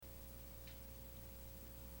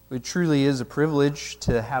It truly is a privilege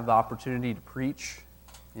to have the opportunity to preach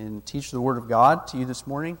and teach the Word of God to you this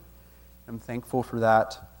morning. I'm thankful for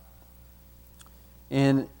that.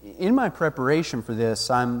 And in my preparation for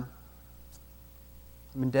this, I'm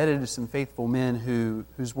indebted to some faithful men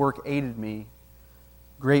whose work aided me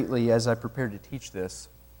greatly as I prepared to teach this.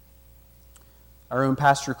 Our own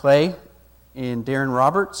Pastor Clay and Darren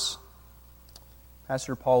Roberts,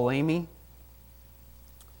 Pastor Paul Lamy,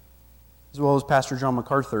 as well as Pastor John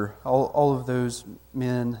MacArthur. All of those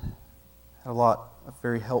men had a lot of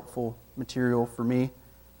very helpful material for me.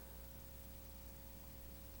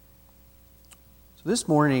 So this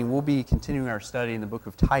morning we'll be continuing our study in the book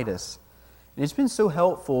of Titus. And it's been so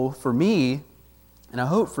helpful for me, and I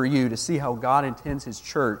hope for you, to see how God intends His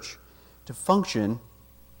church to function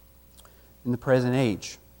in the present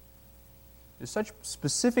age. Such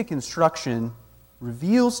specific instruction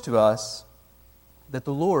reveals to us that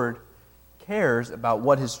the Lord cares about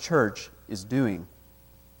what His church is doing.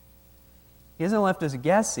 He hasn't left us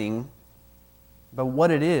guessing about what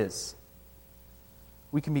it is.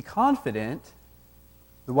 We can be confident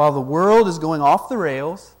that while the world is going off the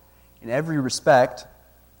rails in every respect,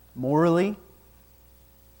 morally,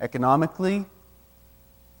 economically,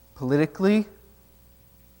 politically,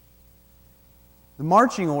 the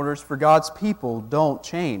marching orders for God's people don't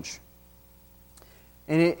change.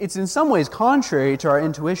 And it's in some ways contrary to our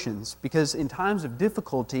intuitions, because in times of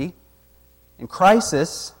difficulty and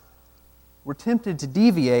crisis, we're tempted to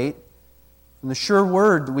deviate from the sure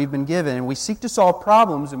word that we've been given, and we seek to solve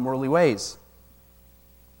problems in worldly ways.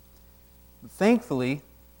 But thankfully,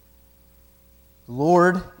 the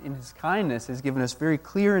Lord, in His kindness, has given us very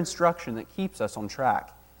clear instruction that keeps us on track.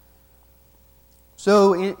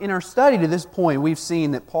 So, in our study to this point, we've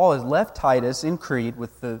seen that Paul has left Titus in Crete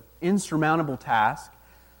with the insurmountable task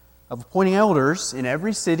of appointing elders in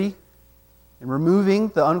every city and removing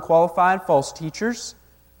the unqualified false teachers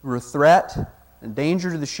who are a threat and danger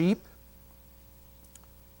to the sheep.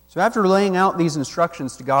 So after laying out these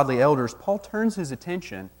instructions to godly elders, Paul turns his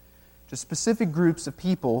attention to specific groups of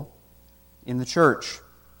people in the church.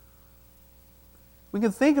 We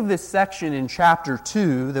can think of this section in chapter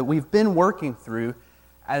 2 that we've been working through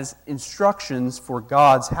as instructions for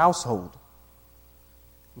God's household.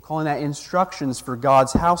 I'm calling that instructions for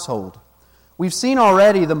God's household. We've seen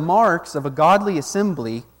already the marks of a godly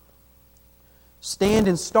assembly stand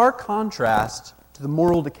in stark contrast to the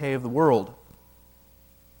moral decay of the world.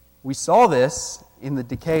 We saw this in the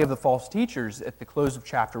decay of the false teachers at the close of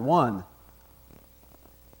chapter 1.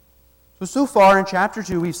 So far in chapter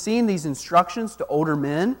 2, we've seen these instructions to older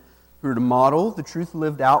men who are to model the truth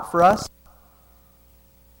lived out for us.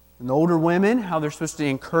 And the older women, how they're supposed to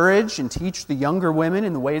encourage and teach the younger women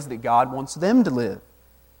in the ways that God wants them to live.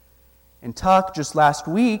 And Tuck, just last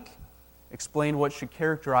week, explained what should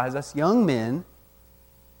characterize us young men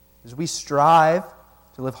as we strive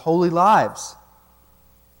to live holy lives.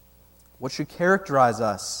 What should characterize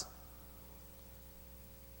us?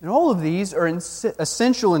 And all of these are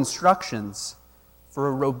essential instructions for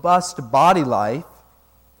a robust body life.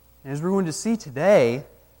 And as we're going to see today,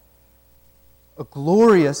 a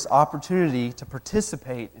glorious opportunity to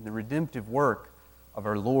participate in the redemptive work of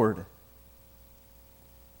our Lord.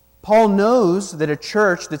 Paul knows that a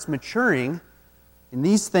church that's maturing in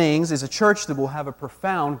these things is a church that will have a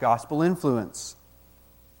profound gospel influence.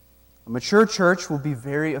 A mature church will be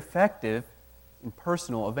very effective in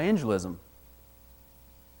personal evangelism.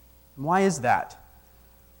 And why is that?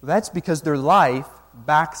 Well, that's because their life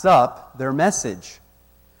backs up their message.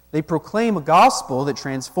 They proclaim a gospel that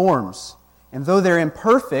transforms. And though they're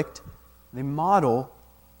imperfect, they model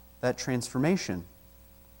that transformation.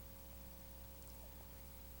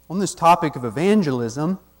 On this topic of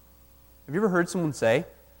evangelism, have you ever heard someone say,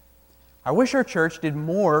 "I wish our church did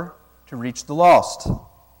more to reach the lost"?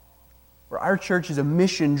 Or our church is a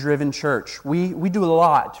mission-driven church. We do a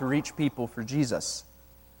lot to reach people for Jesus.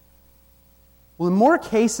 Well, in more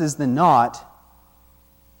cases than not,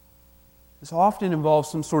 this often involves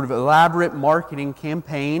some sort of elaborate marketing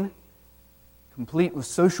campaign, complete with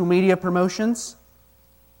social media promotions,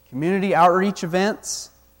 community outreach events,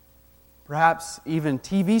 perhaps even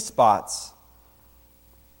TV spots.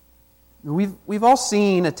 We've all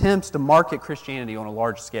seen attempts to market Christianity on a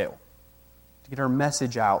large scale, to get our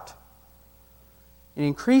message out. And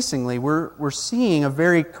increasingly, we're seeing a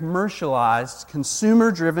very commercialized,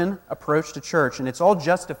 consumer-driven approach to church, and it's all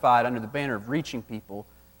justified under the banner of reaching people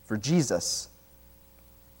for Jesus.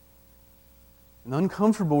 An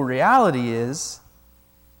uncomfortable reality is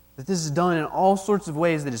that this is done in all sorts of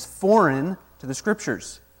ways that is foreign to the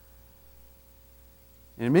Scriptures.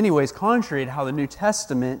 And in many ways contrary to how the New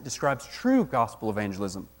Testament describes true gospel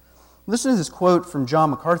evangelism. Listen to this quote from John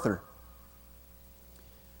MacArthur.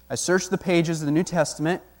 I searched the pages of the New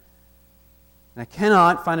Testament, and I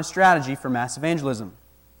cannot find a strategy for mass evangelism.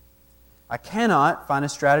 I cannot find a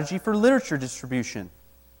strategy for literature distribution.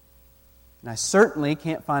 And I certainly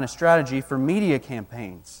can't find a strategy for media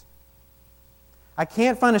campaigns. I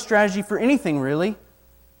can't find a strategy for anything, really,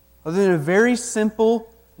 other than a very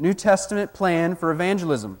simple New Testament plan for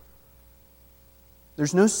evangelism.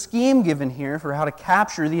 There's no scheme given here for how to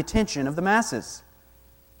capture the attention of the masses.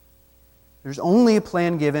 There's only a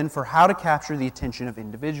plan given for how to capture the attention of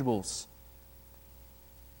individuals.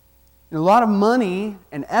 And a lot of money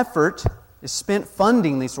and effort is spent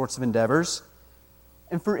funding these sorts of endeavors,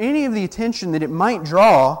 and for any of the attention that it might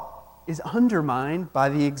draw is undermined by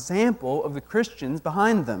the example of the Christians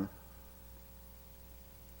behind them.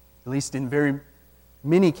 At least in very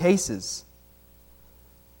many cases.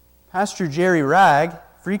 Pastor Jerry Ragg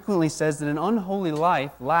frequently says that an unholy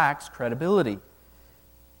life lacks credibility.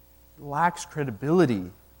 It lacks credibility.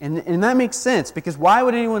 And that makes sense, because why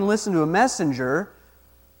would anyone listen to a messenger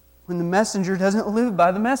when the messenger doesn't live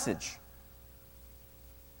by the message?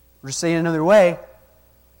 Or to say it another way,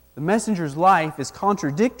 the messenger's life is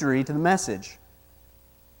contradictory to the message.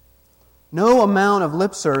 No amount of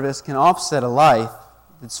lip service can offset a life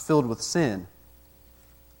that's filled with sin.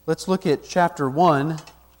 Let's look at chapter 1.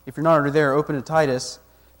 If you're not already there, open to Titus.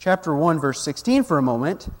 Chapter 1, verse 16 for a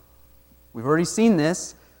moment. We've already seen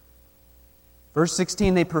this. Verse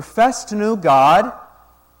 16, they profess to know God,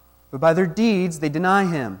 but by their deeds they deny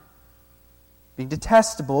Him, being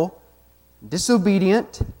detestable,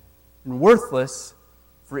 disobedient, and worthless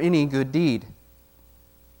for any good deed.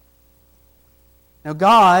 Now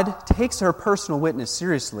God takes our personal witness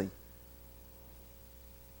seriously.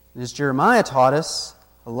 And as Jeremiah taught us,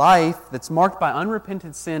 a life that's marked by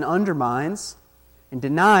unrepentant sin undermines and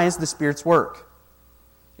denies the Spirit's work.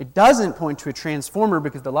 It doesn't point to a transformer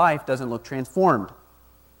because the life doesn't look transformed.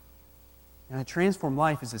 And a transformed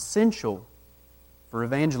life is essential for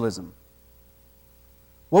evangelism.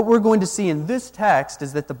 What we're going to see in this text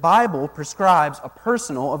is that the Bible prescribes a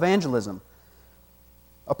personal evangelism.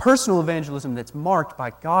 A personal evangelism that's marked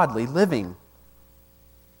by godly living.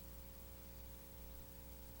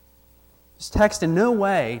 This text in no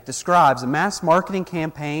way describes a mass marketing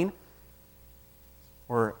campaign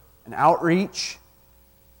or an outreach.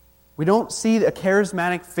 We don't see a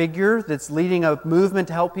charismatic figure that's leading a movement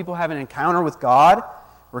to help people have an encounter with God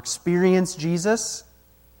or experience Jesus.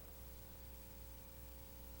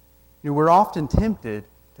 We're often tempted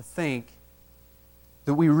to think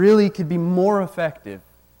that we really could be more effective,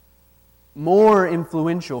 more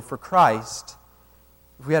influential for Christ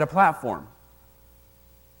if we had a platform,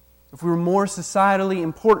 if we were more societally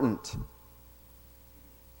important.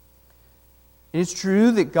 And it's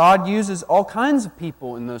true that God uses all kinds of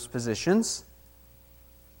people in those positions.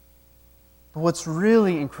 But what's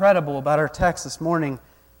really incredible about our text this morning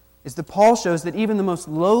is that Paul shows that even the most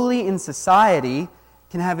lowly in society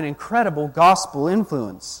can have an incredible gospel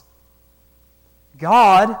influence.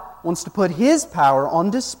 God wants to put His power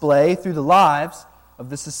on display through the lives of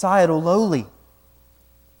the societal lowly,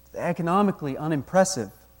 the economically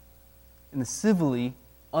unimpressive, and the civilly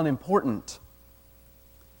unimportant.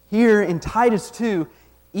 Here in Titus 2,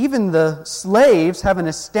 even the slaves have an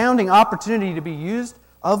astounding opportunity to be used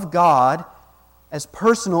of God as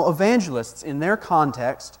personal evangelists in their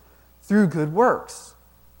context through good works.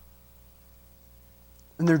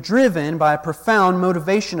 And they're driven by a profound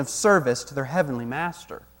motivation of service to their heavenly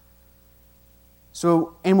master.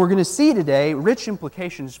 And we're going to see today rich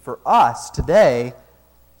implications for us today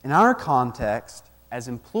in our context as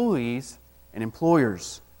employees and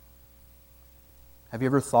employers. Have you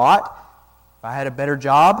ever thought, if I had a better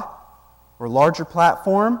job, or larger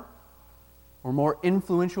platform, or more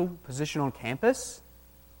influential position on campus,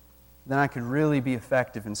 then I could really be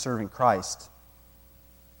effective in serving Christ?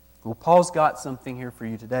 Well, Paul's got something here for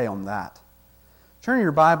you today on that. Turn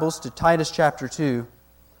your Bibles to Titus chapter 2.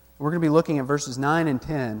 We're going to be looking at verses 9 and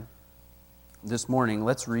 10 this morning.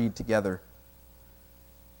 Let's read together.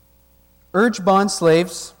 Urge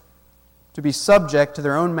bondslaves to be subject to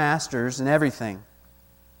their own masters in everything,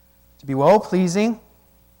 to be well-pleasing,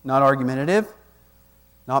 not argumentative,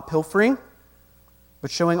 not pilfering,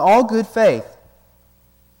 but showing all good faith,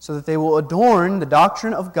 so that they will adorn the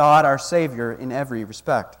doctrine of God our Savior in every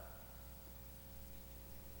respect.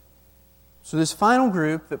 So this final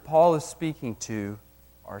group that Paul is speaking to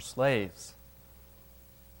are slaves.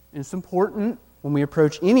 And it's important when we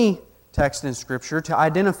approach any text in Scripture to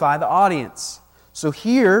identify the audience. So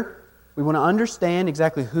here, we want to understand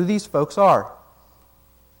exactly who these folks are.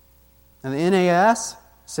 Now the NAS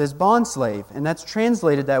says bondslave, and that's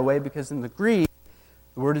translated that way because in the Greek,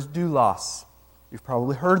 the word is doulos. You've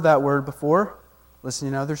probably heard that word before,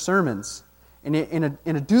 listening to other sermons. And in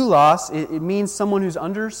a doulos, it means someone who's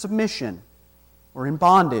under submission or in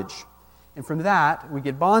bondage. And from that, we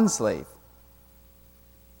get bondslave.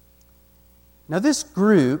 Now this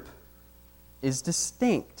group is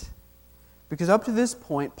distinct because up to this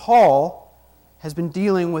point, Paul has been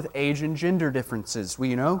dealing with age and gender differences. We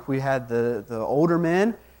had the older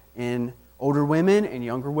men and older women and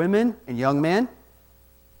younger women and young men.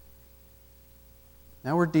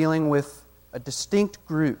 Now we're dealing with a distinct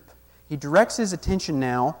group. He directs his attention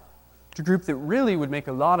now to a group that really would make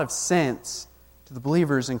a lot of sense to the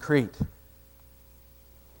believers in Crete.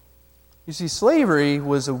 You see, slavery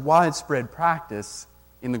was a widespread practice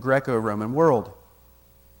in the Greco-Roman world.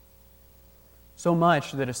 So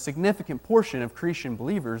much that a significant portion of Cretan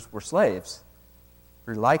believers were slaves,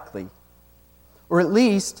 very likely. Or at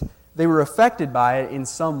least they were affected by it in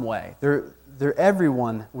some way.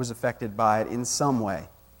 Everyone was affected by it in some way.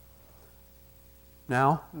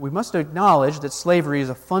 Now, we must acknowledge that slavery is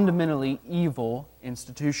a fundamentally evil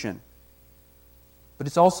institution. But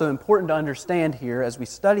it's also important to understand here as we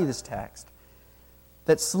study this text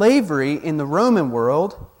that slavery in the Roman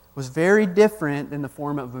world was very different than the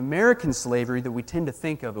form of American slavery that we tend to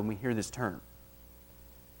think of when we hear this term.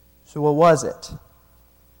 So what was it?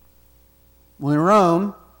 Well, in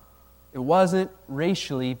Rome, it wasn't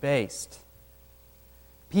racially based.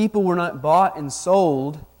 People were not bought and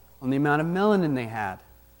sold on the amount of melanin they had.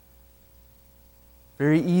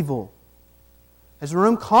 Very evil. As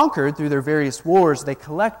Rome conquered through their various wars, they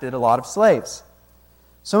collected a lot of slaves.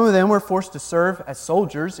 Some of them were forced to serve as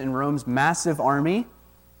soldiers in Rome's massive army.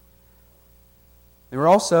 They were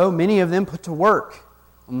also, many of them, put to work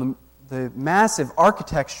on the massive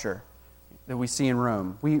architecture that we see in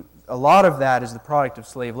Rome. A lot of that is the product of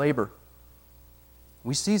slave labor.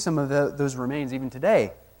 We see some of those remains even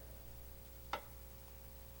today.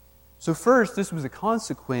 So first, this was a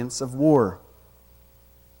consequence of war.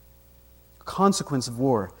 A consequence of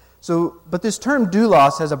war. But this term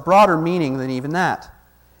doulos has a broader meaning than even that.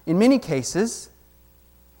 In many cases,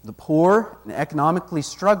 the poor and economically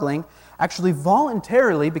struggling actually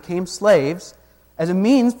voluntarily became slaves as a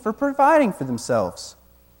means for providing for themselves.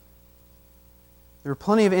 There are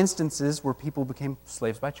plenty of instances where people became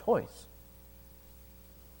slaves by choice.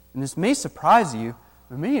 And this may surprise you,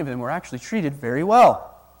 but many of them were actually treated very well.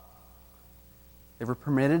 They were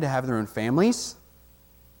permitted to have their own families,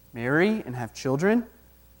 marry and have children,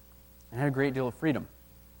 and had a great deal of freedom.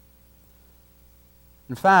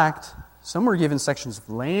 In fact, some were given sections of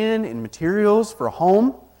land and materials for a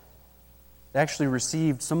home. They actually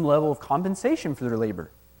received some level of compensation for their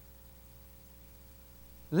labor.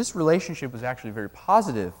 This relationship was actually very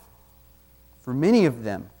positive for many of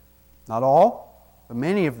them. Not all, but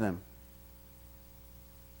many of them.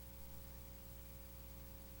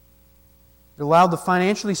 It allowed the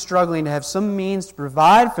financially struggling to have some means to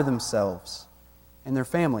provide for themselves and their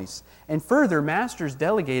families. And further, masters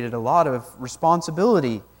delegated a lot of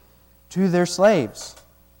responsibility to their slaves.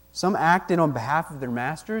 Some acted on behalf of their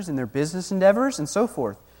masters in their business endeavors and so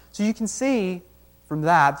forth. So you can see from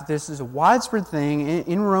that this is a widespread thing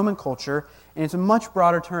in Roman culture, and it's a much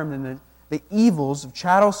broader term than the evils of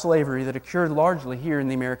chattel slavery that occurred largely here in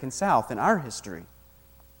the American South in our history.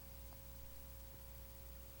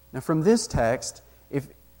 Now from this text, if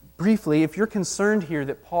you're concerned here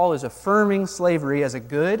that Paul is affirming slavery as a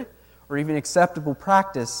good or even acceptable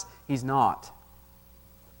practice, he's not.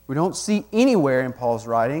 We don't see anywhere in Paul's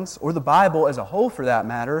writings, or the Bible as a whole for that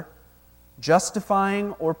matter,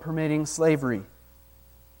 justifying or permitting slavery.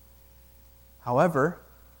 However,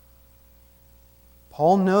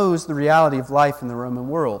 Paul knows the reality of life in the Roman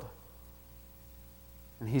world.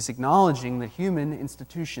 And he's acknowledging that human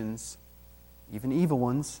institutions, even evil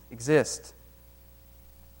ones, exist.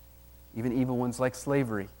 Even evil ones like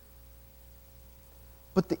slavery.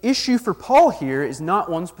 But the issue for Paul here is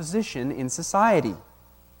not one's position in society.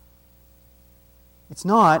 It's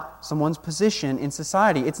not someone's position in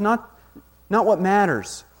society. It's not what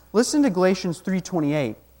matters. Listen to Galatians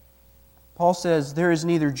 3:28. Paul says, "There is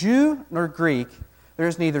neither Jew nor Greek, there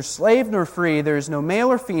is neither slave nor free, there is no male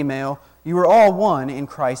or female, you are all one in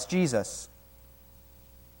Christ Jesus."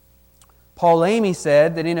 Paul Lamy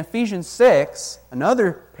said that in Ephesians 6,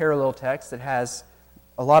 another parallel text that has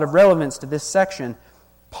a lot of relevance to this section,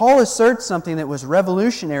 Paul asserts something that was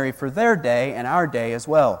revolutionary for their day and our day as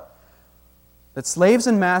well. That slaves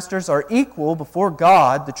and masters are equal before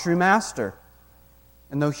God, the true master.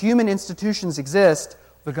 And though human institutions exist,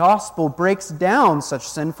 the gospel breaks down such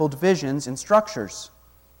sinful divisions and structures.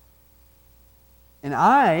 And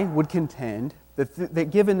I would contend that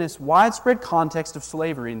given this widespread context of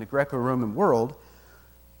slavery in the Greco-Roman world,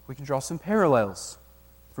 we can draw some parallels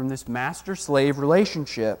from this master-slave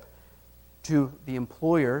relationship to the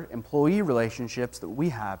employer-employee relationships that we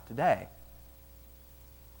have today.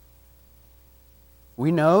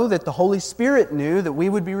 We know that the Holy Spirit knew that we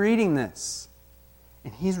would be reading this,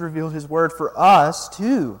 and He's revealed His Word for us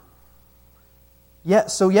too.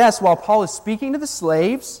 So yes, while Paul is speaking to the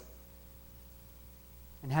slaves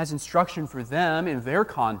and has instruction for them in their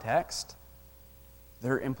context,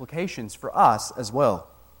 there are implications for us as well.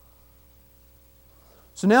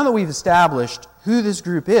 So now that we've established who this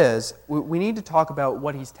group is, we need to talk about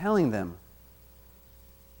what he's telling them.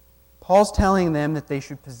 Paul's telling them that they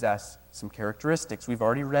should possess some characteristics. We've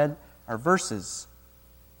already read our verses.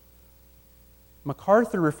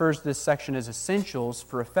 MacArthur refers to this section as essentials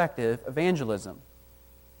for effective evangelism.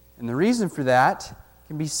 And the reason for that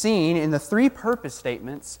can be seen in the 3 purpose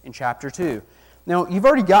statements in chapter 2. Now, you've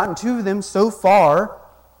already gotten 2 of them so far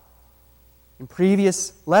in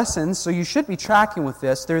previous lessons, so you should be tracking with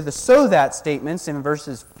this. They're the so that statements in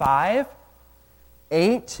verses 5,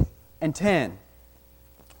 8, and 10.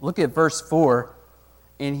 Look at verse 4,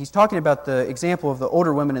 and he's talking about the example of the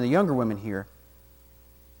older women and the younger women here.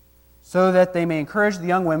 So that they may encourage the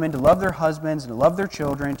young women to love their husbands and to love their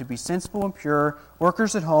children, to be sensible and pure,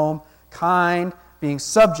 workers at home, kind, being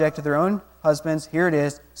subject to their own husbands. Here it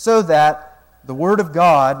is, so that the word of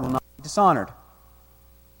God will not be dishonored.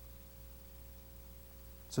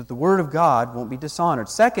 So that the word of God won't be dishonored.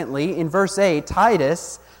 Secondly, in verse 8,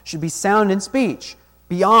 Titus should be sound in speech,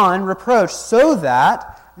 beyond reproach, so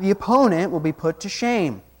that the opponent will be put to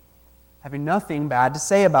shame, having nothing bad to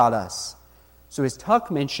say about us. So as Tuck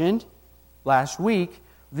mentioned last week,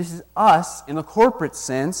 this is us in the corporate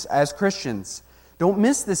sense as Christians. Don't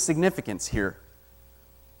miss this significance here.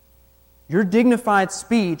 Your dignified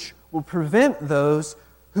speech will prevent those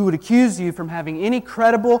who would accuse you from having any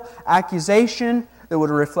credible accusation that would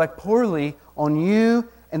reflect poorly on you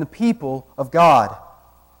and the people of God.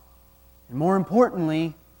 And more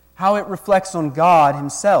importantly, how it reflects on God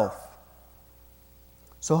Himself.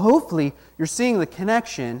 So hopefully you're seeing the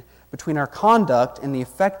connection between our conduct and the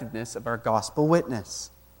effectiveness of our gospel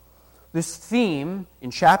witness. This theme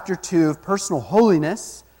in chapter 2 of personal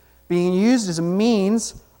holiness being used as a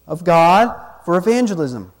means of God for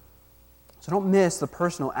evangelism. So don't miss the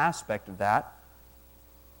personal aspect of that.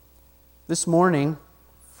 This morning,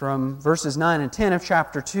 from verses 9 and 10 of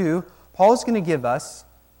chapter 2, Paul is going to give us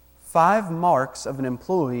 5 marks of an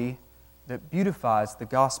employee that beautifies the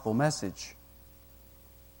gospel message.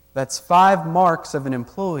 That's 5 marks of an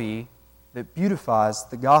employee that beautifies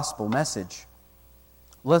the gospel message.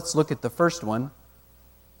 Let's look at the first one.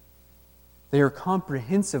 They are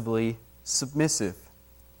comprehensively submissive.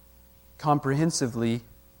 Comprehensively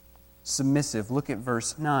submissive. Look at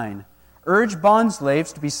verse 9. Urge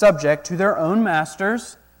bondslaves to be subject to their own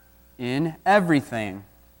masters in everything.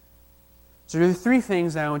 So there are 3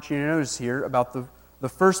 things I want you to notice here about the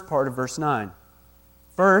first part of verse 9.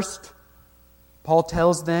 First, Paul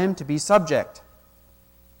tells them to be subject.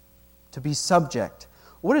 To be subject.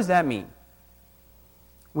 What does that mean?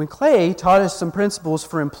 When Clay taught us some principles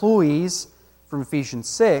for employees from Ephesians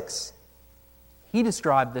 6, he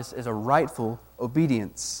described this as a rightful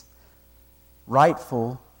obedience.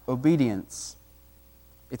 Rightful obedience.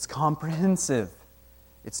 It's comprehensive.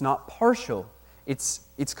 It's not partial.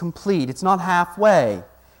 It's complete. It's not halfway.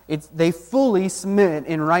 They fully submit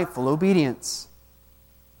in rightful obedience.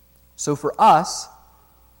 So for us,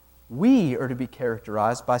 we are to be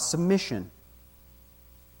characterized by submission.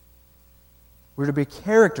 We're to be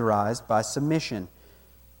characterized by submission.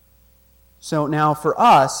 So now for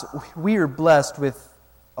us, we are blessed with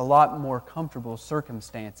a lot more comfortable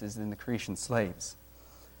circumstances than the Cretan slaves.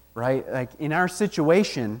 Right? Like in our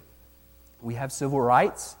situation, we have civil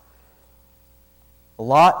rights a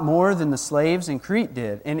lot more than the slaves in Crete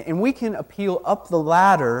did. And we can appeal up the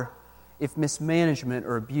ladder if mismanagement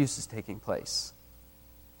or abuse is taking place.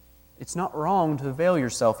 It's not wrong to avail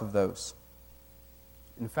yourself of those.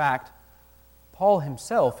 In fact, Paul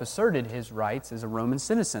himself asserted his rights as a Roman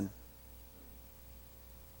citizen.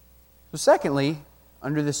 So secondly,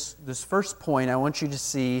 under this first point, I want you to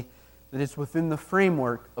see that it's within the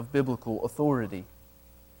framework of biblical authority.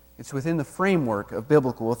 It's within the framework of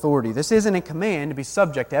biblical authority. This isn't a command to be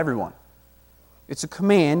subject to everyone. It's a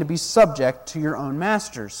command to be subject to your own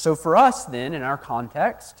masters. So for us then, in our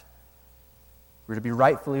context, we're to be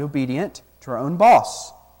rightfully obedient to our own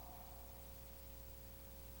boss.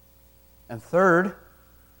 And third,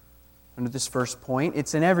 under this first point,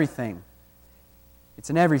 it's in everything. It's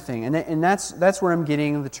in everything. And that's where I'm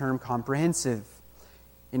getting the term comprehensive.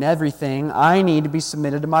 In everything, I need to be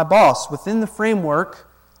submitted to my boss. Within the framework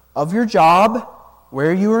of your job,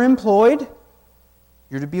 where you are employed,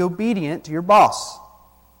 you're to be obedient to your boss.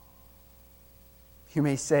 You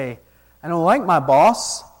may say, I don't like my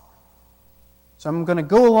boss, so I'm going to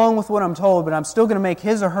go along with what I'm told, but I'm still going to make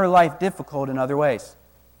his or her life difficult in other ways.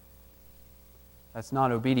 That's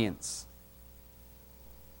not obedience.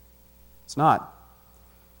 It's not.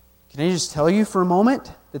 Can I just tell you for a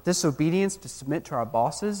moment that this obedience to submit to our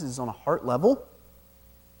bosses is on a heart level?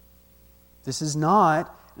 This is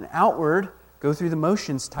not an outward, go through the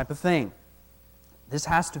motions type of thing. This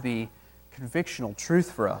has to be convictional truth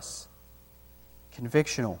for us.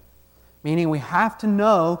 Convictional. Meaning we have to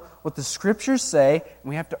know what the Scriptures say, and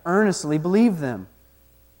we have to earnestly believe them.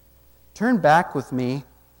 Turn back with me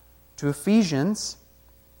to Ephesians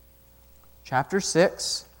chapter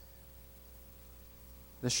 6.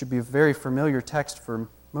 This should be a very familiar text for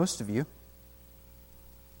most of you.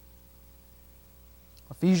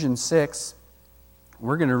 Ephesians 6,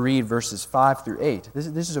 we're going to read verses 5 through 8.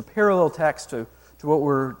 This is a parallel text to what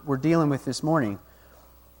we're dealing with this morning.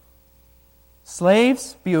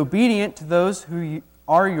 Slaves, be obedient to those who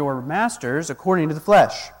are your masters according to the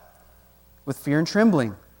flesh, with fear and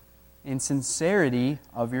trembling, in sincerity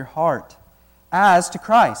of your heart, as to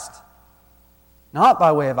Christ, not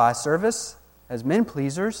by way of eye service, as men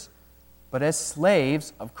pleasers, but as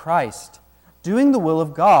slaves of Christ, doing the will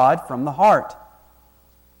of God from the heart.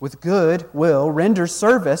 With good will render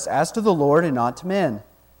service as to the Lord and not to men,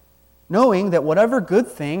 knowing that whatever good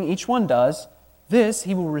thing each one does, this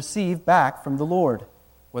he will receive back from the Lord,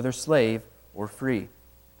 whether slave or free.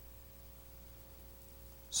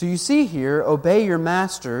 So you see here, obey your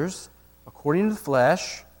masters according to the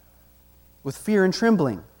flesh, with fear and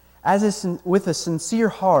trembling, with a sincere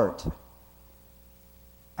heart.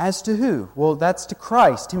 As to who? Well, that's to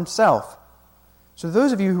Christ Himself. So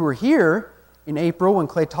those of you who were here in April when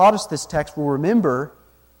Clay taught us this text will remember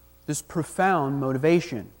this profound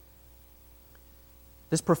motivation.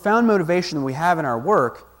 This profound motivation that we have in our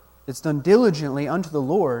work that's done diligently unto the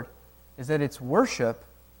Lord is that it's worship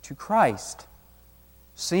to Christ.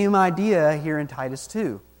 Same idea here in Titus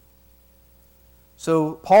 2.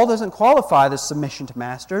 So Paul doesn't qualify the submission to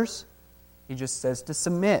masters. He just says to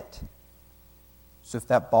submit. So if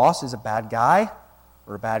that boss is a bad guy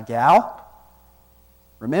or a bad gal,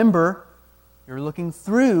 remember, you're looking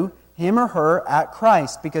through him or her at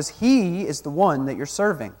Christ because He is the one that you're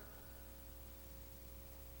serving.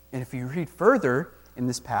 And if you read further in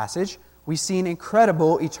this passage, we see an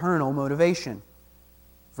incredible eternal motivation.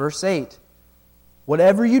 Verse 8,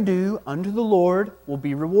 whatever you do unto the Lord will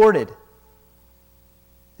be rewarded.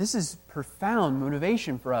 This is profound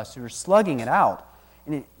motivation for us who are slugging it out.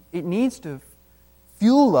 And it needs to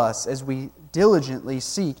fuel us as we diligently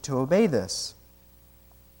seek to obey this.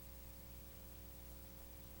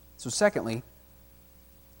 So secondly,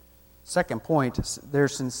 second point, they're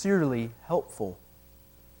sincerely helpful.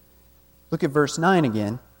 Look at verse 9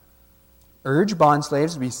 again. Urge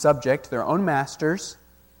bondslaves to be subject to their own masters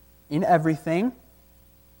in everything,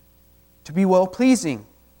 to be well-pleasing,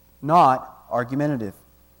 not argumentative.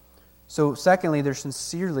 So secondly, they're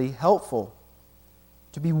sincerely helpful.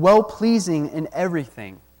 To be well-pleasing in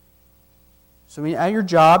everything. So at your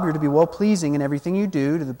job, you're to be well-pleasing in everything you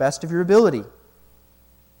do to the best of your ability.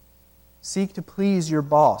 Seek to please your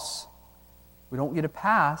boss. We don't get a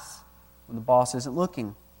pass when the boss isn't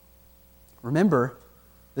looking. Remember,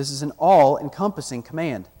 this is an all-encompassing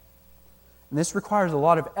command. And this requires a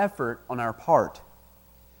lot of effort on our part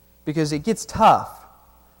because it gets tough.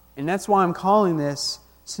 And that's why I'm calling this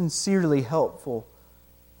sincerely helpful,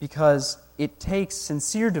 because it takes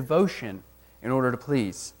sincere devotion in order to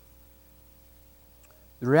please.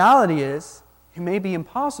 The reality is, it may be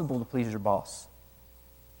impossible to please your boss.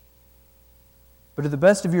 But to the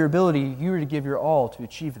best of your ability, you are to give your all to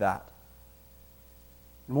achieve that.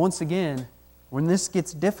 And once again, when this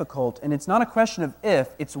gets difficult, and it's not a question of if,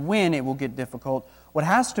 it's when it will get difficult, what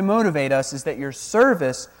has to motivate us is that your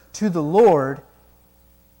service to the Lord,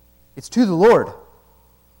 it's to the Lord,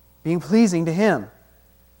 being pleasing to Him.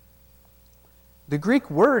 The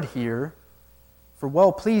Greek word here for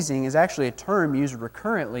well-pleasing is actually a term used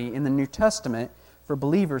recurrently in the New Testament for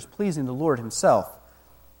believers pleasing the Lord Himself.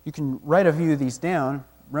 You can write a few of these down.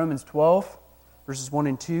 Romans 12, verses 1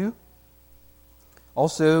 and 2.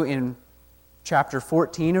 Also in chapter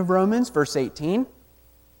 14 of Romans, verse 18.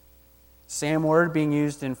 Same word being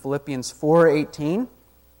used in Philippians 4:18.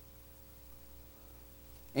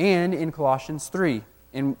 And in Colossians 3.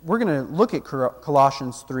 And we're going to look at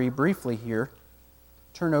Colossians 3 briefly here.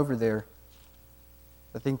 Turn over there.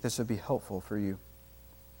 I think this would be helpful for you.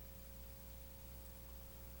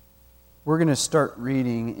 We're going to start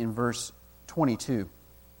reading in verse 22.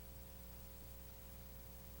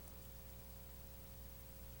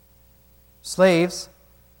 Slaves,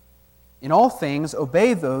 in all things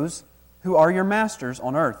obey those who are your masters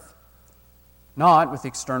on earth, not with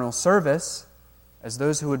external service, as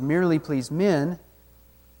those who would merely please men,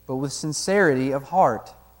 but with sincerity of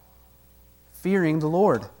heart, fearing the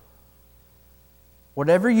Lord.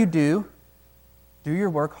 Whatever you do, do your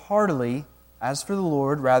work heartily, as for the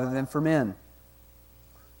Lord rather than for men,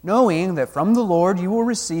 knowing that from the Lord you will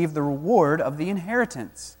receive the reward of the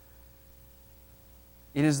inheritance.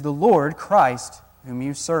 It is the Lord Christ whom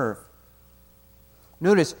you serve.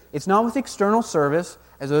 Notice, it's not with external service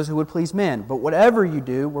as those who would please men, but whatever you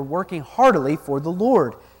do, we're working heartily for the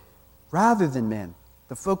Lord rather than men.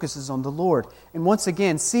 The focus is on the Lord. And once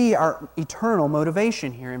again, see our eternal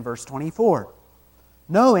motivation here in verse 24.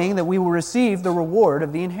 Knowing that we will receive the reward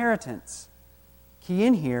of the inheritance. Key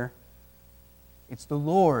in here, it's the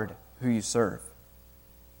Lord who you serve.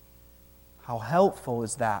 How helpful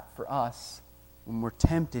is that for us when we're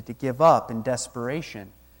tempted to give up in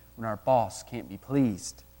desperation when our boss can't be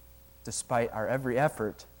pleased, despite our every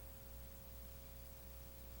effort?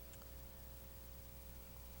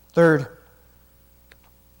 Third,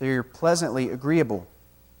 they're pleasantly agreeable.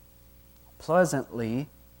 Pleasantly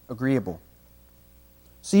agreeable.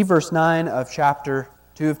 See verse 9 of chapter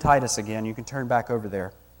 2 of Titus again. You can turn back over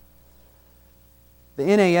there. The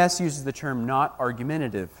NAS uses the term not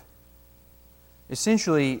argumentative.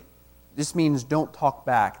 Essentially, this means don't talk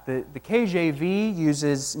back. The KJV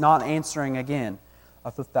uses not answering again. I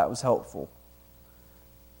thought that was helpful.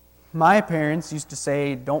 My parents used to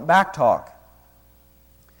say, don't backtalk.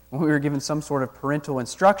 When we were given some sort of parental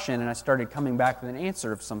instruction and I started coming back with an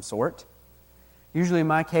answer of some sort, usually in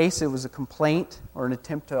my case it was a complaint or an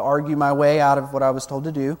attempt to argue my way out of what I was told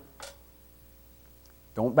to do.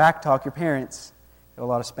 Don't backtalk your parents. Got a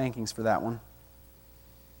lot of spankings for that one.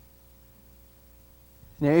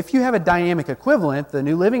 Now, if you have a dynamic equivalent, the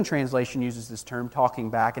New Living Translation uses this term,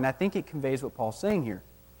 talking back, and I think it conveys what Paul's saying here.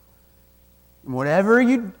 Whatever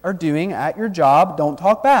you are doing at your job, don't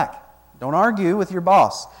talk back. Don't argue with your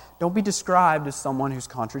boss. Don't be described as someone who's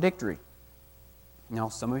contradictory. Now,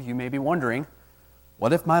 some of you may be wondering,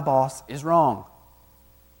 what if my boss is wrong?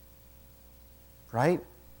 Right?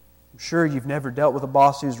 I'm sure you've never dealt with a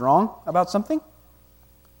boss who's wrong about something.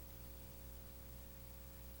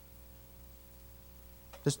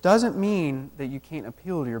 This doesn't mean that you can't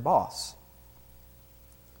appeal to your boss.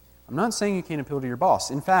 I'm not saying you can't appeal to your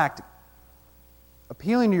boss. In fact,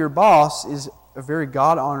 appealing to your boss is a very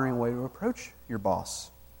God-honoring way to approach your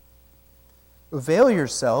boss. Avail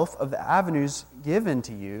yourself of the avenues given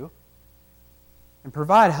to you and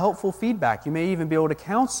provide helpful feedback. You may even be able to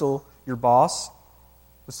counsel your boss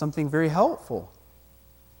with something very helpful.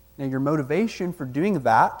 Now, your motivation for doing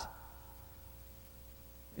that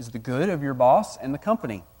is the good of your boss and the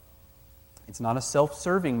company. It's not a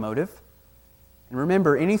self-serving motive. And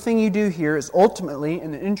remember, anything you do here is ultimately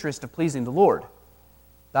in the interest of pleasing the Lord.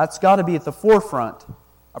 That's got to be at the forefront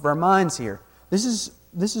of our minds here. This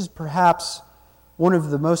is perhaps one of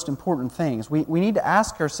the most important things. We need to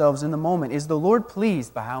ask ourselves in the moment, is the Lord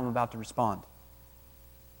pleased by how I'm about to respond?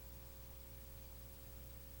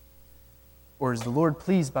 Or is the Lord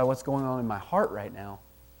pleased by what's going on in my heart right now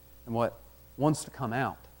and what wants to come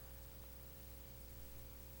out?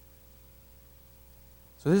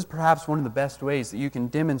 So this is perhaps one of the best ways that you can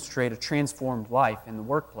demonstrate a transformed life in the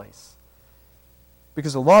workplace.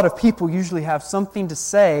 Because a lot of people usually have something to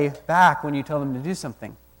say back when you tell them to do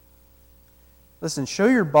something. Listen, show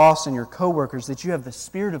your boss and your coworkers that you have the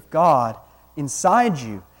Spirit of God inside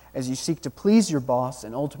you as you seek to please your boss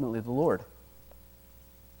and ultimately the Lord.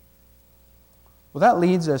 Well, that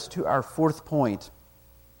leads us to our fourth point.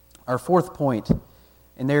 Our fourth point,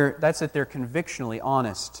 and that's that they're convictionally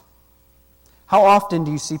honest. How often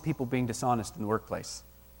do you see people being dishonest in the workplace?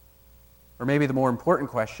 Or maybe the more important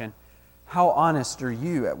question, how honest are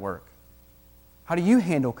you at work? How do you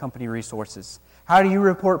handle company resources? How do you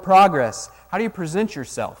report progress? How do you present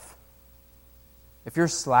yourself? If you're a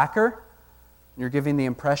slacker, and you're giving the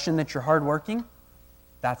impression that you're hardworking,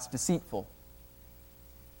 that's deceitful.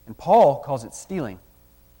 And Paul calls it stealing.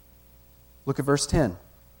 Look at verse 10.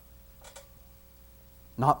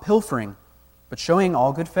 Not pilfering, but showing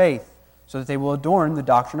all good faith, so that they will adorn the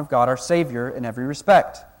doctrine of God our Savior in every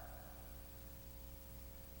respect.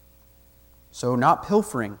 So not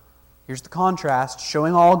pilfering. Here's the contrast,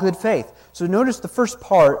 showing all good faith. So notice the first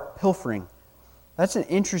part, pilfering. That's an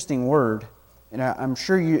interesting word, and I'm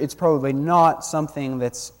sure it's probably not something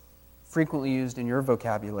that's frequently used in your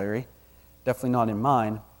vocabulary, definitely not in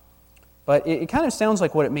mine. but it kind of sounds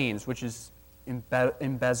like what it means, which is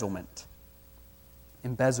embezzlement.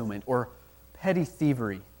 Embezzlement, or petty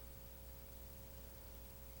thievery.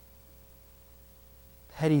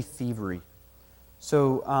 Petty thievery.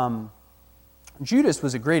 So Judas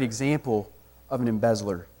was a great example of an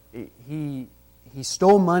embezzler. He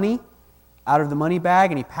stole money out of the money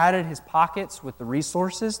bag, and he padded his pockets with the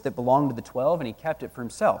resources that belonged to the 12, and he kept it for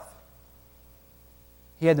himself.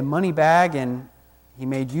 He had the money bag, and he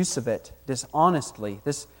made use of it dishonestly.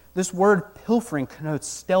 This word pilfering connotes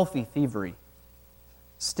stealthy thievery.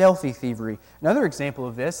 Stealthy thievery. Another example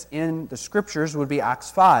of this in the Scriptures would be Acts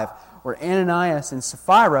 5, where Ananias and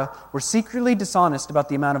Sapphira were secretly dishonest about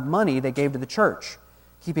the amount of money they gave to the church,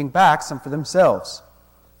 keeping back some for themselves,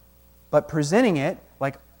 but presenting it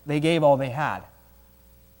like they gave all they had.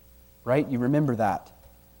 Right? You remember that.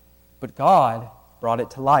 But God brought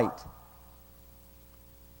it to light.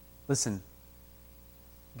 Listen,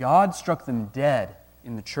 God struck them dead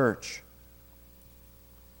in the church.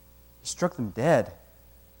 He struck them dead.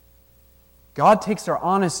 God takes our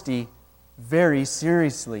honesty very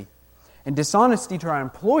seriously. And dishonesty to our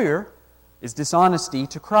employer is dishonesty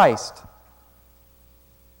to Christ.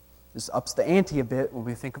 This ups the ante a bit when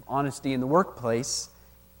we think of honesty in the workplace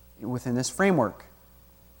within this framework.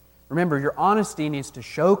 Remember, your honesty needs to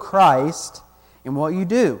show Christ in what you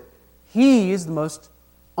do. He is the most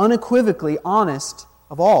unequivocally honest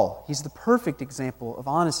of all. He's the perfect example of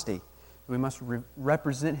honesty. We must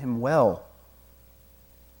represent Him well.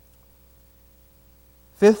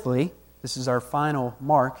 Fifthly, this is our final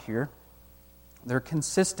mark here, they're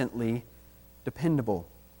consistently dependable.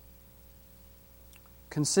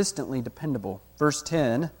 Consistently dependable. Verse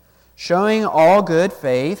 10, showing all good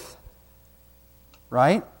faith,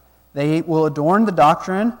 right? They will adorn the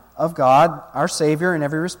doctrine of God, our Savior, in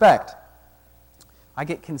every respect. I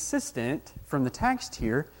get consistent from the text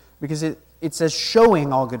here because it says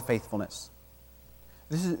showing all good faithfulness.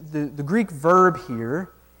 This is the Greek verb here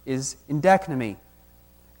is endechnomy.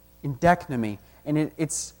 Endechnomy. And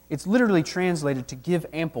it's literally translated to give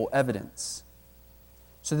ample evidence.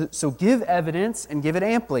 So give evidence and give it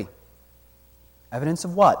amply. Evidence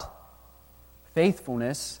of what?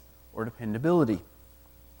 Faithfulness or dependability.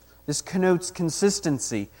 This connotes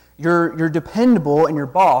consistency. You're dependable and your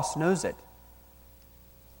boss knows it.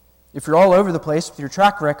 If you're all over the place with your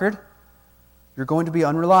track record, you're going to be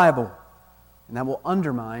unreliable, and that will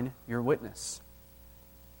undermine your witness.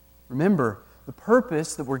 Remember, the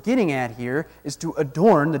purpose that we're getting at here is to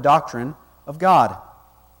adorn the doctrine of God.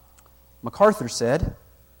 MacArthur said,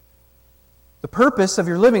 the purpose of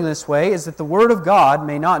your living this way is that the Word of God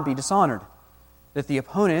may not be dishonored, that the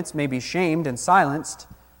opponents may be shamed and silenced,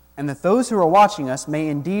 and that those who are watching us may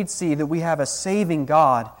indeed see that we have a saving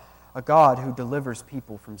God, a God who delivers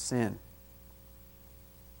people from sin.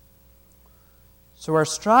 So our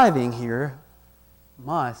striving here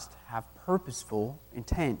must have purposeful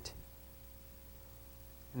intent.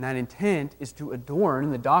 And that intent is to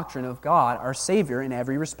adorn the doctrine of God, our Savior, in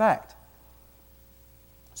every respect.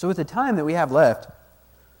 So with the time that we have left,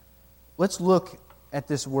 let's look at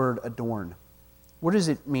this word adorn. What does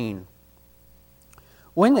it mean?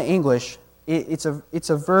 Well, in the English, it's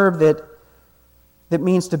a verb that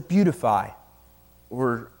means to beautify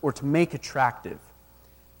or to make attractive.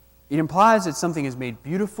 It implies that something is made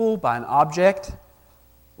beautiful by an object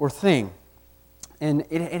or thing, and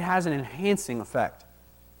it has an enhancing effect.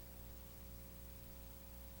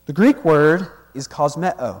 The Greek word is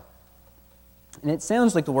kosmeto, and it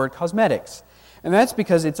sounds like the word cosmetics, and that's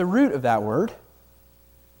because it's a root of that word.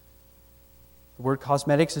 The word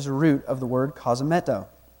cosmetics is a root of the word kosmeto.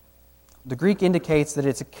 The Greek indicates that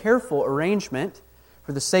it's a careful arrangement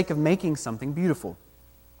for the sake of making something beautiful.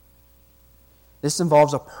 This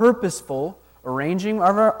involves a purposeful arranging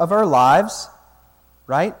of our lives,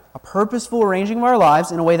 right? A purposeful arranging of our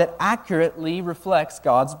lives in a way that accurately reflects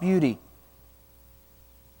God's beauty.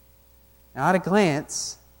 Now, at a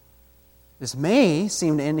glance, this may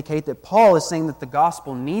seem to indicate that Paul is saying that the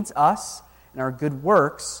gospel needs us and our good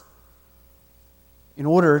works in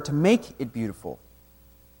order to make it beautiful.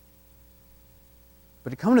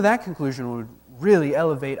 But to come to that conclusion would really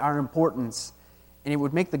elevate our importance, and it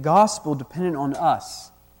would make the gospel dependent on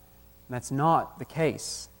us. And that's not the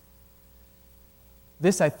case.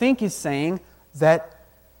 This, I think, is saying that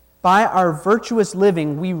by our virtuous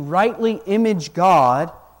living, we rightly image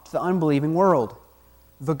God to the unbelieving world.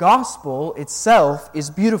 The gospel itself is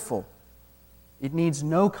beautiful. It needs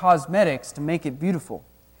no cosmetics to make it beautiful.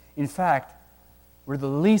 In fact, we're the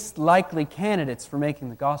least likely candidates for making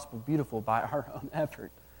the gospel beautiful by our own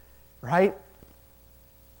effort. Right?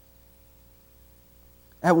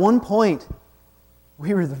 At one point,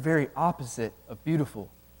 we were the very opposite of beautiful.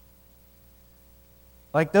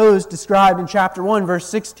 Like those described in chapter 1, verse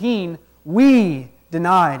 16, we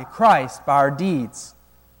denied Christ by our deeds.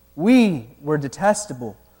 We were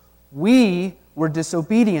detestable. We were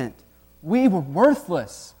disobedient. We were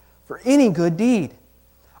worthless for any good deed.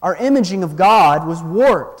 Our imaging of God was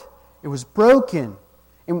warped. It was broken.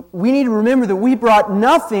 And we need to remember that we brought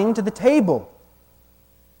nothing to the table.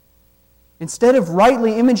 Instead of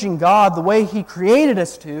rightly imaging God the way He created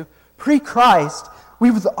us to, pre-Christ, we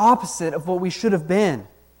were the opposite of what we should have been.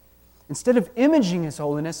 Instead of imaging His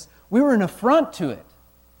holiness, we were an affront to it.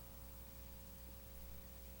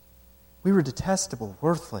 We were detestable,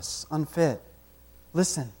 worthless, unfit.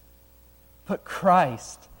 Listen, but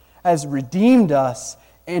Christ has redeemed us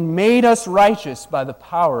and made us righteous by the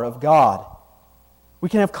power of God. We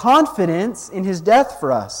can have confidence in His death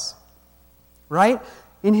for us, right?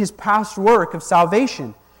 In His past work of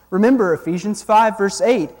salvation. Remember Ephesians 5, verse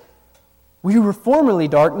 8. We were formerly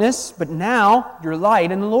darkness, but now you're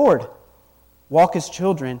light in the Lord. Walk as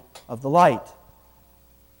children of the light.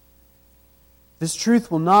 This truth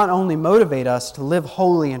will not only motivate us to live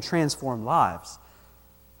holy and transformed lives,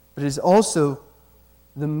 but it is also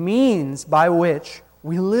the means by which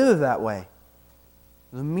we live that way.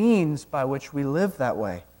 The means by which we live that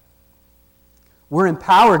way. We're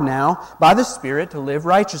empowered now by the Spirit to live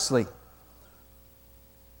righteously.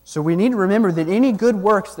 So we need to remember that any good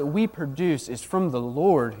works that we produce is from the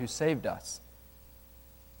Lord who saved us.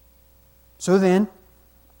 So then,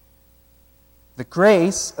 the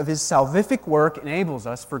grace of His salvific work enables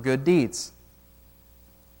us for good deeds.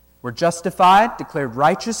 We're justified, declared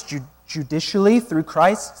righteous judicially through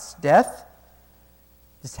Christ's death.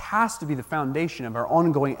 This has to be the foundation of our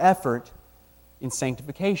ongoing effort in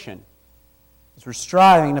sanctification. As we're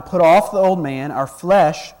striving to put off the old man, our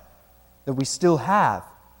flesh that we still have.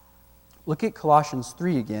 Look at Colossians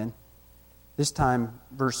 3 again, this time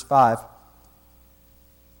verse 5.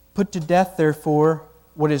 Put to death, therefore,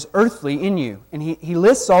 what is earthly in you. And he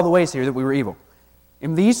lists all the ways here that we were evil.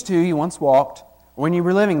 In these two you once walked when you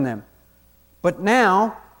were living them. But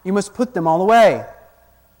now you must put them all away.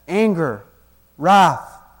 Anger,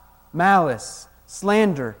 wrath, malice,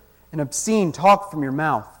 slander, and obscene talk from your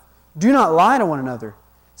mouth. Do not lie to one another,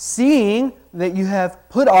 seeing that you have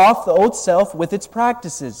put off the old self with its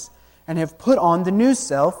practices, and have put on the new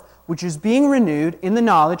self, which is being renewed in the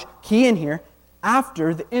knowledge, key in here,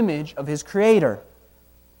 after the image of His Creator.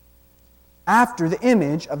 After the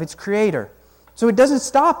image of its Creator. So it doesn't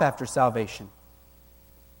stop after salvation.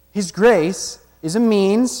 His grace is a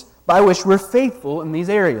means by which we're faithful in these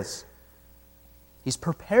areas. He's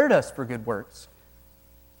prepared us for good works.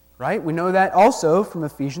 Right? We know that also from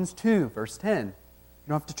Ephesians 2, verse 10. You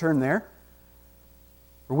don't have to turn there.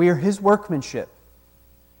 For we are His workmanship.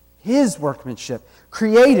 His workmanship,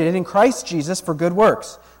 created in Christ Jesus for good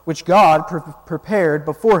works, which God prepared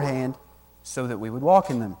beforehand so that we would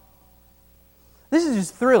walk in them. This is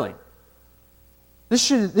just thrilling. This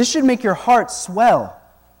should make your heart swell.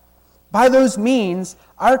 By those means,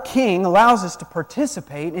 our King allows us to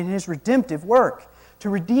participate in His redemptive work, to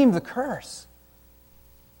redeem the curse.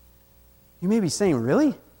 You may be saying,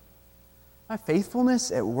 really? My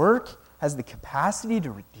faithfulness at work has the capacity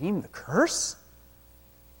to redeem the curse?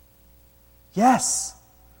 Yes,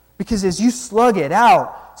 because as you slug it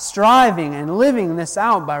out, striving and living this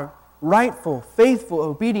out by rightful, faithful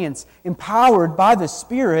obedience, empowered by the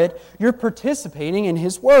Spirit, you're participating in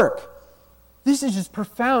His work. This is just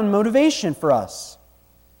profound motivation for us.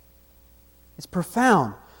 It's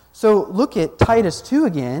profound. So look at Titus 2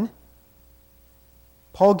 again.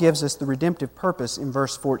 Paul gives us the redemptive purpose in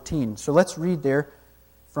verse 14. So let's read there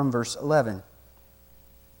from verse 11.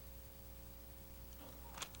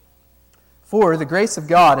 For the grace of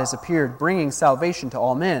God has appeared, bringing salvation to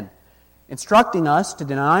all men, instructing us to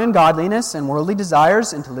deny ungodliness and worldly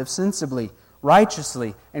desires and to live sensibly,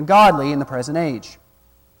 righteously, and godly in the present age,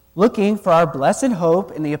 looking for our blessed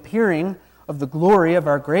hope in the appearing of the glory of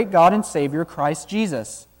our great God and Savior, Christ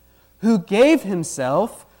Jesus, who gave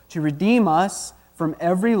Himself to redeem us from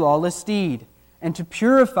every lawless deed, and to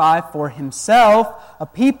purify for Himself a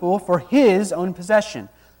people for His own possession,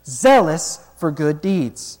 zealous for good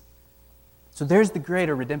deeds. So there's the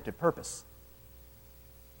greater redemptive purpose.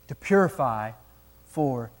 To purify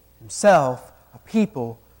for Himself a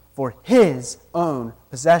people for His own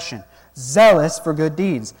possession. Zealous for good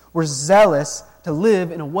deeds. We're zealous to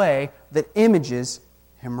live in a way that images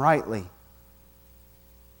Him rightly.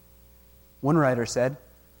 One writer said,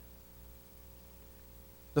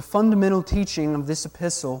 the fundamental teaching of this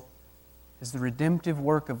epistle is the redemptive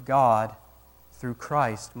work of God through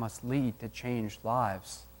Christ must lead to changed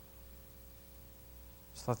lives.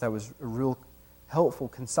 Just thought that was a real helpful,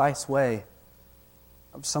 concise way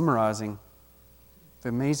of summarizing the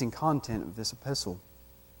amazing content of this epistle.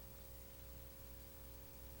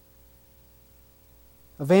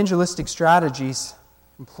 Evangelistic strategies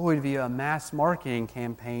employed via a mass marketing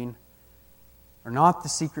campaign are not the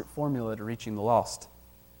secret formula to reaching the lost.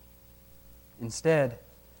 Instead,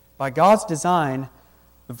 by God's design,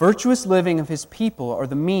 the virtuous living of His people are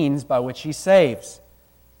the means by which He saves.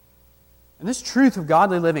 And this truth of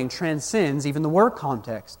godly living transcends even the work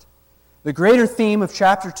context. The greater theme of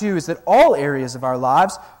chapter 2 is that all areas of our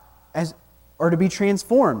lives are to be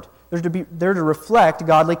transformed. They're to reflect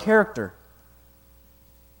godly character.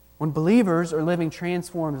 When believers are living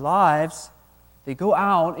transformed lives, they go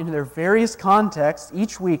out into their various contexts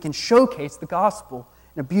each week and showcase the gospel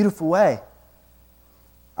in a beautiful way.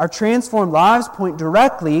 Our transformed lives point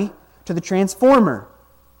directly to the transformer.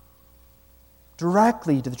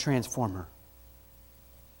 Directly to the transformer.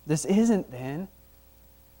 This isn't then,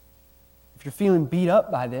 if you're feeling beat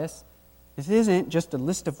up by this isn't just a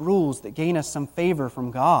list of rules that gain us some favor from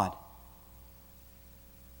God.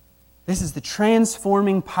 This is the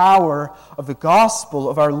transforming power of the gospel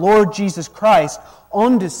of our Lord Jesus Christ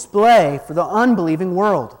on display for the unbelieving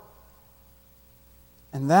world.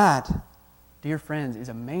 And that, dear friends, is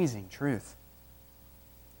amazing truth.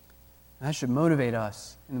 And that should motivate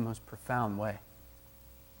us in the most profound way.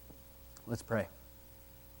 Let's pray.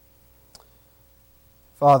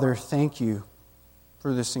 Father, thank You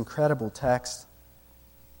for this incredible text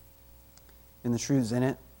and the truths in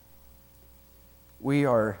it. We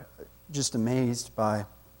are just amazed by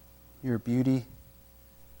Your beauty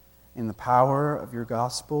and the power of Your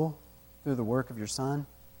gospel through the work of Your Son.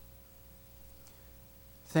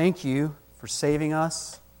 Thank You for saving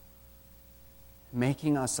us,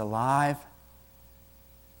 making us alive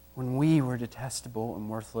when we were detestable and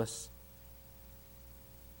worthless.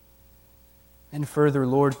 And further,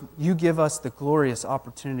 Lord, You give us the glorious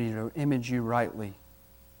opportunity to image You rightly.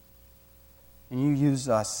 And You use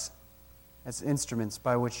us as instruments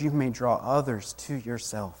by which You may draw others to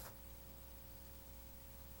Yourself.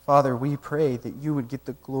 Father, we pray that You would get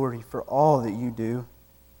the glory for all that You do.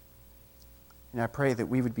 And I pray that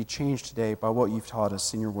we would be changed today by what You've taught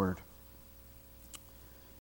us in Your Word.